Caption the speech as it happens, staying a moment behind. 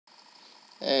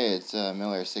Hey, it's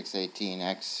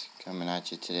Miller618X coming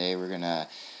at you today. We're going to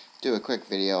do a quick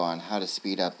video on how to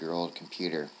speed up your old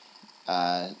computer.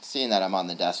 Seeing that I'm on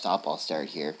the desktop, I'll start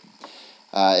here.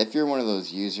 If you're one of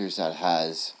those users that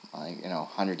has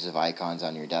hundreds of icons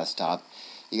on your desktop,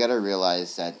 you got to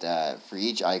realize that for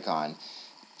each icon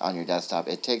on your desktop,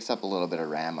 it takes up a little bit of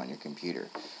RAM on your computer.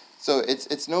 So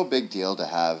it's no big deal to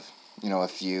have a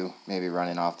few maybe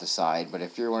running off the side, but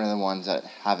if you're one of the ones that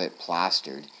have it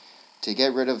plastered, to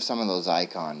get rid of some of those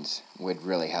icons would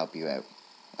really help you out.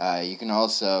 You can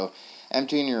also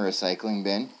emptying your recycling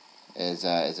bin is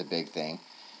a big thing.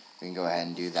 We can go ahead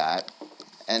and do that.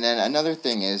 And then another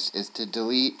thing is to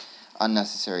delete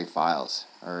unnecessary files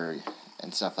and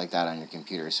stuff like that on your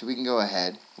computer. So we can go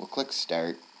ahead, we'll click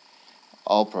Start,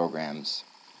 All Programs,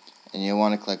 and you'll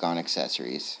want to click on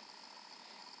Accessories,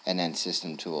 and then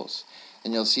System Tools.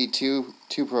 And you'll see two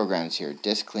programs here,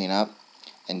 Disk Cleanup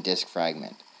and Disk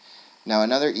Fragment. Now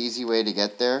another easy way to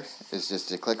get there is just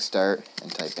to click Start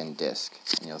and type in Disk,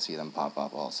 and you'll see them pop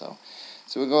up also.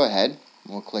 So we'll go ahead,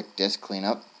 we'll click Disk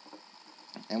Cleanup,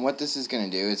 and what this is going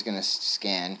to do is going to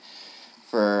scan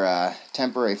for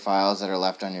temporary files that are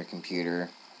left on your computer.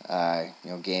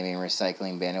 Gaming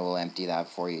recycling bin, it will empty that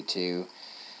for you too,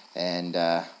 and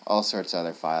all sorts of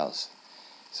other files.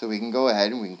 So we can go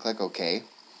ahead and we can click OK,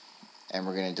 and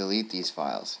we're going to delete these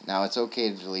files. Now it's okay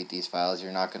to delete these files,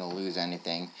 you're not going to lose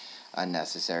anything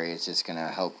unnecessary, it's just going to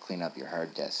help clean up your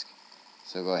hard disk.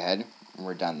 So go ahead, and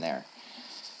we're done there.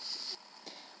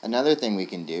 Another thing we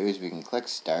can do is we can click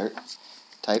Start,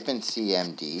 type in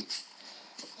CMD,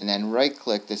 and then right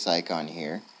click this icon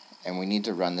here, and we need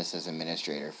to run this as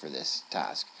administrator for this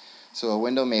task. So a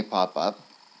window may pop up,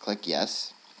 click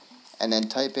Yes, and then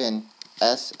type in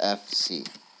SFC.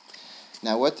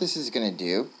 Now what this is going to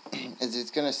do is it's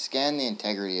going to scan the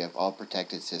integrity of all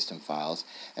protected system files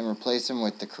and replace them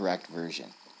with the correct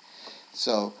version.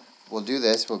 So we'll do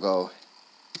this, we'll go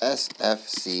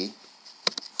SFC/scan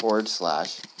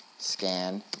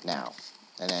now,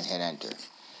 and then hit enter.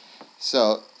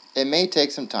 So it may take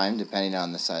some time depending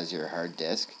on the size of your hard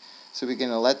disk, so we're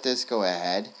going to let this go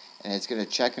ahead, and it's going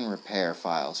to check and repair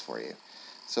files for you.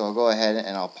 So I'll go ahead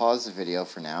and I'll pause the video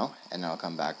for now, and I'll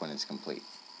come back when it's complete.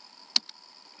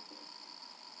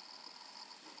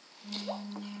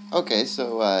 Okay,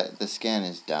 so the scan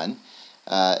is done.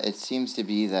 It seems to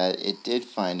be that it did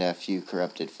find a few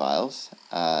corrupted files,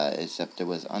 except it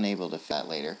was unable to fit that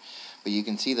later. But you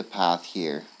can see the path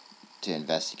here to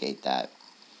investigate that.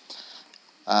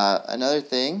 Another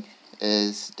thing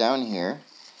is down here,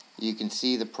 you can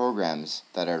see the programs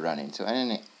that are running. So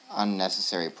any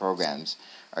unnecessary programs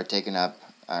are taking up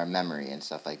our memory and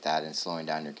stuff like that and slowing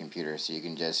down your computer. So you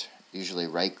can just usually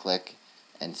right click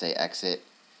and say exit,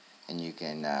 and you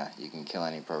can kill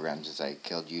any programs, as I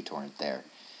killed uTorrent there.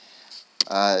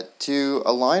 To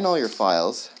align all your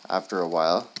files, after a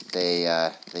while, they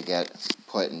get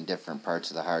put in different parts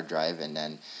of the hard drive, and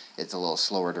then it's a little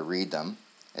slower to read them.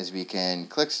 As we can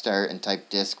click Start and type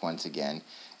Disk once again,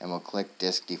 and we'll click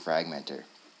Disk Defragmenter.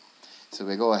 So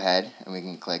we go ahead and we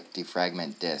can click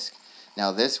Defragment Disk.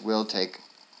 Now this will take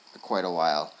quite a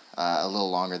while, a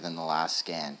little longer than the last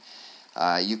scan.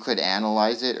 You could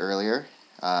analyze it earlier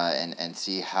and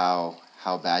see how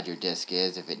bad your disk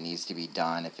is, if it needs to be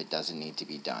done, if it doesn't need to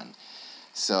be done.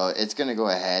 So it's going to go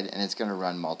ahead and it's going to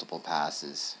run multiple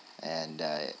passes, and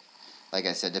like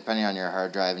I said, depending on your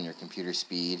hard drive and your computer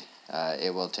speed,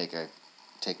 it will take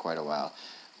quite a while.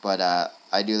 But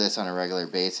I do this on a regular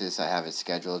basis. I have it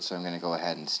scheduled, so I'm going to go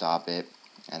ahead and stop it,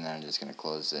 and then I'm just going to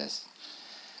close this.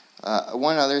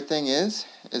 One other thing is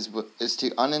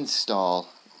to uninstall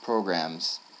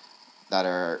programs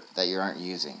that you aren't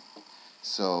using.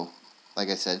 So like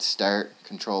I said, Start,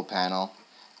 Control Panel,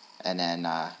 and then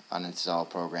uninstall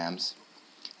programs.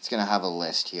 It's going to have a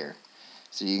list here,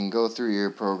 so you can go through your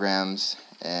programs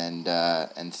and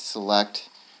select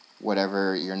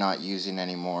whatever you're not using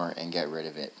anymore and get rid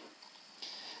of it.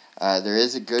 There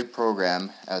is a good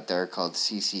program out there called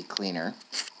CC Cleaner,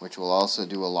 which will also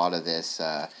do a lot of this,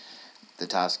 the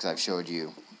tasks I've showed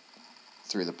you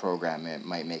through the program. It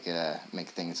might make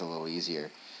things a little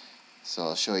easier. So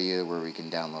I'll show you where we can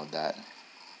download that.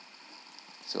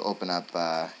 So open up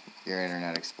your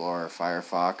Internet Explorer or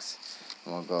Firefox,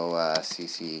 and we'll go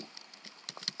CC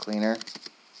Cleaner,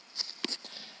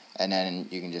 and then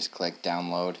you can just click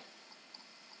download.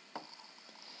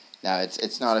 Now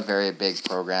it's not a very big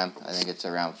program. I think it's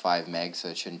around 5 megs, so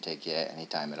it shouldn't take you any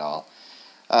time at all.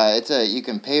 You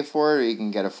can pay for it, or you can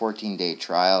get a 14-day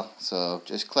trial. So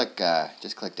just click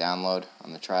download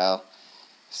on the trial,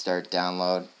 start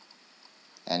download,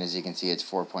 and as you can see, it's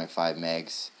 4.5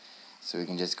 megs. So we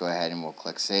can just go ahead and we'll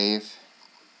click save,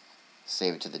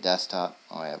 save it to the desktop.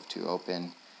 I have two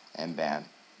open, and bam,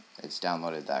 it's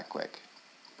downloaded that quick.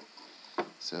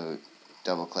 So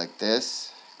double click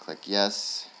this, click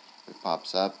yes, it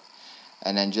pops up,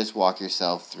 and then just walk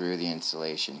yourself through the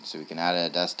installation. So we can add a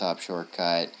desktop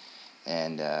shortcut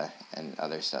and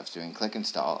other stuff. So we can click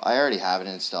install. I already have it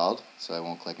installed, so I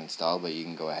won't click install, but you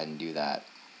can go ahead and do that.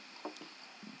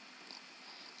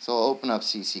 So I'll open up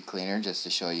CC Cleaner just to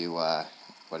show you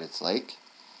what it's like.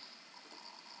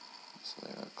 So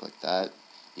I'll click that.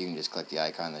 You can just click the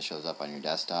icon that shows up on your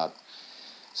desktop.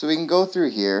 So we can go through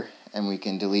here and we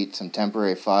can delete some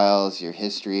temporary files, your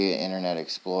history, Internet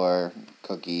Explorer,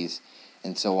 cookies,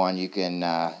 and so on. You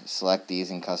can select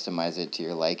these and customize it to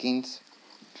your likings.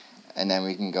 And then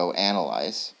we can go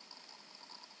Analyze.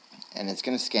 And it's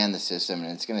going to scan the system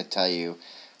and it's going to tell you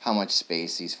how much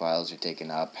space these files are taking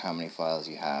up, how many files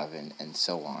you have, and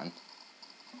so on.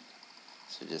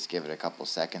 So just give it a couple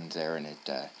seconds there and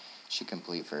it should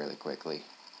complete fairly quickly.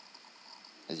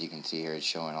 As you can see here, it's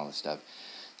showing all the stuff.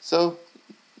 So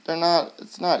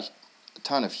it's not a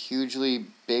ton of hugely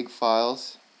big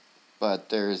files, but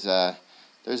there's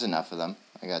enough of them.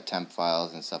 I got temp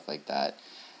files and stuff like that.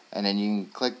 And then you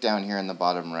can click down here in the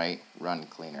bottom right, Run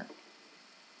Cleaner.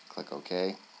 Click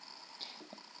OK.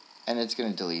 And it's going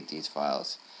to delete these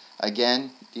files.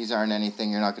 Again, these aren't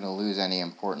anything, you're not going to lose any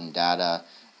important data,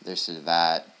 this or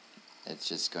that. It's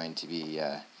just going to be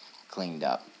cleaned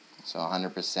up. So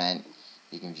 100%,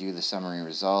 you can view the summary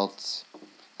results.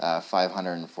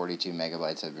 542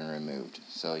 megabytes have been removed.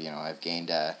 So, I've gained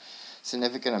a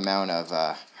significant amount of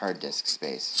hard disk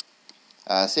space.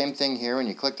 Same thing here when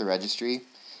you click the registry.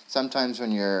 Sometimes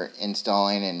when you're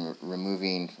installing and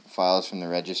removing files from the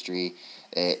registry,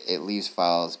 it leaves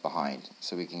files behind.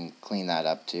 So we can clean that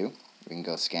up too. We can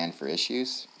go scan for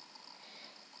issues.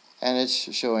 And it's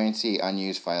showing, see,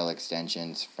 unused file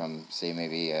extensions from, say,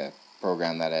 maybe a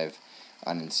program that I've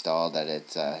uninstalled that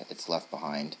it's left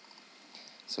behind.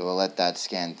 So we'll let that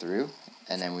scan through,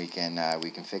 and then we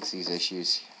can fix these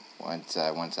issues once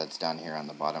that's done here on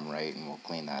the bottom right, and we'll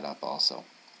clean that up also.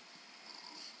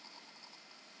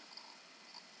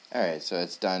 Alright, so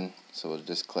it's done. So we'll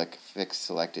just click Fix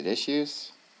Selected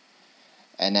Issues.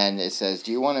 And then it says,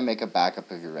 do you want to make a backup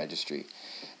of your registry?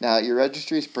 Now, your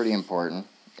registry is pretty important.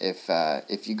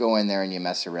 If you go in there and you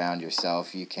mess around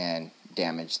yourself, you can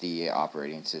damage the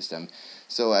operating system.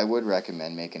 So I would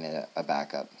recommend making it a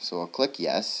backup. So we'll click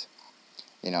Yes,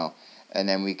 and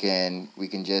then we can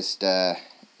just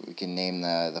we can name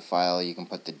the file. You can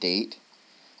put the date,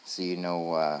 so you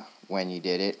know when you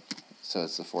did it. So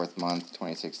it's the 4th month,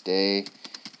 26th day,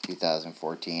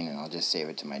 2014, and I'll just save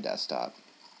it to my desktop.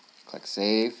 Click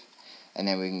Save, and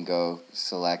then we can go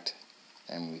Select,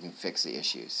 and we can fix the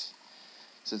issues.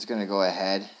 So it's going to go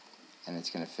ahead, and it's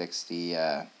going to fix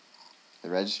the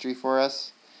registry for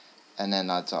us, and then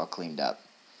that's all cleaned up.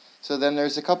 So then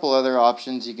there's a couple other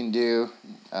options you can do.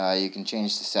 You can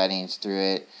change the settings through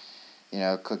it,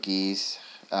 cookies,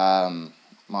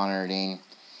 monitoring.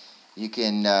 You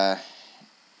can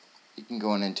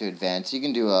go into advanced. You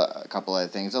can do a couple other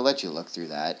things. I'll let you look through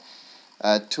that.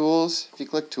 Tools, if you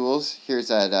click Tools, here's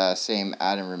that same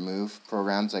add and remove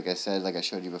programs, like I said, like I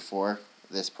showed you before.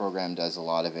 This program does a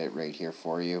lot of it right here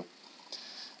for you.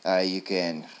 You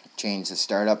can change the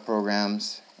startup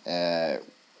programs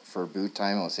for boot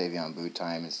time. It'll save you on boot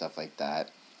time and stuff like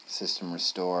that. System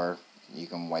restore, you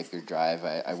can wipe your drive.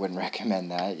 I wouldn't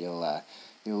recommend that. You'll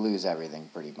lose everything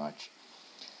pretty much.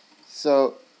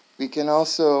 So we can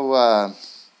also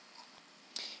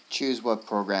choose what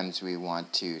programs we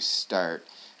want to start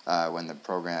when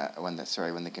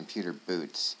the computer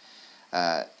boots.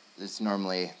 It's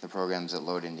normally the programs that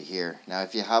load into here. Now,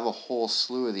 if you have a whole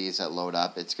slew of these that load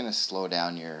up, it's going to slow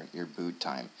down your boot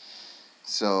time.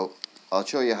 So I'll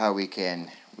show you how we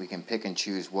can pick and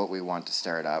choose what we want to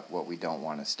start up, what we don't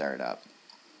want to start up.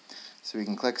 So we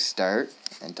can click Start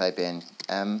and type in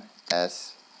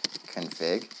msconfig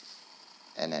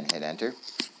and then hit Enter.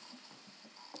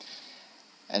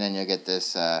 And then you'll get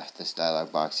this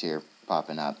dialog box here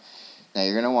popping up. Now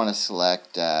you're going to want to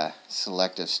select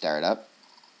Selective Startup,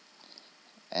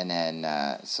 and then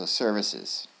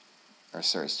Services, or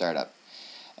sorry, Startup.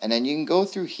 And then you can go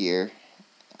through here.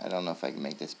 I don't know if I can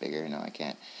make this bigger. No, I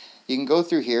can't. You can go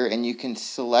through here and you can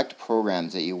select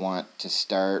programs that you want to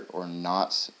start or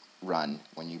not run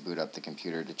when you boot up the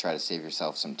computer to try to save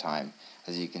yourself some time.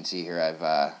 As you can see here,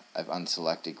 I've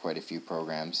unselected quite a few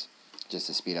programs just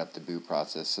to speed up the boot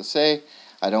process. So say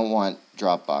I don't want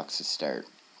Dropbox to start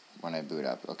when I boot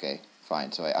up. Okay,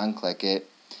 fine. So I unclick it,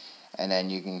 and then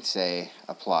you can say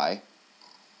Apply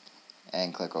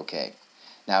and click OK.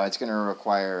 Now it's going to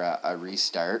require a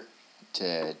restart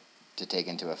to to take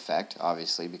into effect,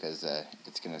 obviously, because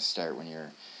it's going to start when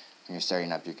you're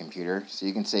starting up your computer. So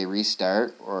you can say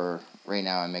restart, or right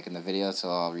now I'm making the video, so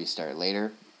I'll restart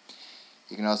later.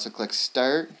 You can also click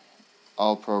start,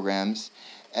 all programs,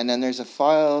 and then there's a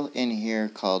file in here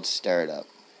called startup,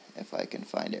 if I can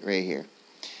find it right here.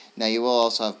 Now you will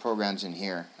also have programs in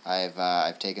here.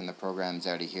 I've taken the programs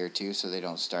out of here too, so they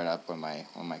don't start up when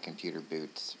my computer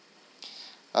boots.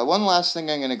 One last thing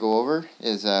I'm going to go over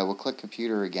is we'll click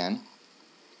computer again,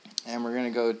 and we're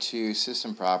going to go to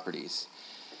system properties.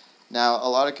 Now a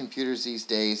lot of computers these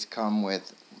days come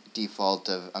with default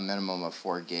of a minimum of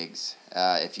 4 gigs.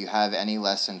 If you have any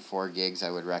less than 4 gigs, I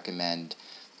would recommend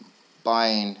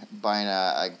buying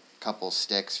a couple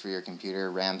sticks for your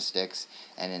computer, RAM sticks,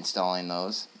 and installing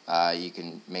those. You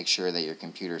can make sure that your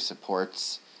computer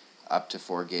supports up to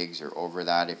 4 gigs or over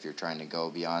that. If you're trying to go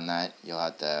beyond that, you'll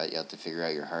have to figure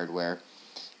out your hardware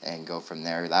and go from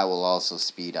there. That will also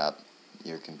speed up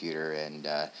your computer and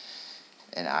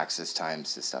access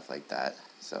times and stuff like that.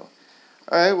 So,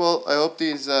 alright, well, I hope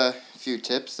these few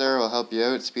tips there will help you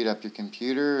out, speed up your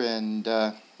computer, and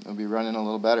it'll be running a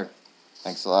little better.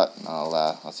 Thanks a lot, and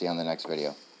I'll see you on the next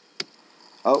video.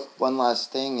 Oh, one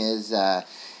last thing is,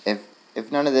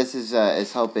 if none of this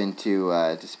is helping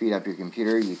to speed up your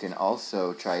computer, you can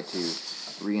also try to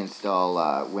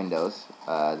reinstall Windows.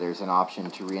 There's an option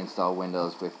to reinstall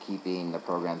Windows with keeping the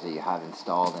programs that you have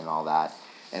installed and all that,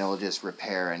 and it will just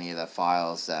repair any of the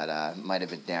files that might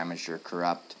have been damaged or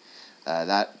corrupt.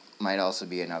 That might also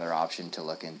be another option to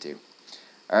look into.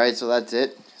 Alright, so that's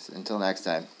it. Until next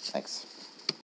time. Thanks.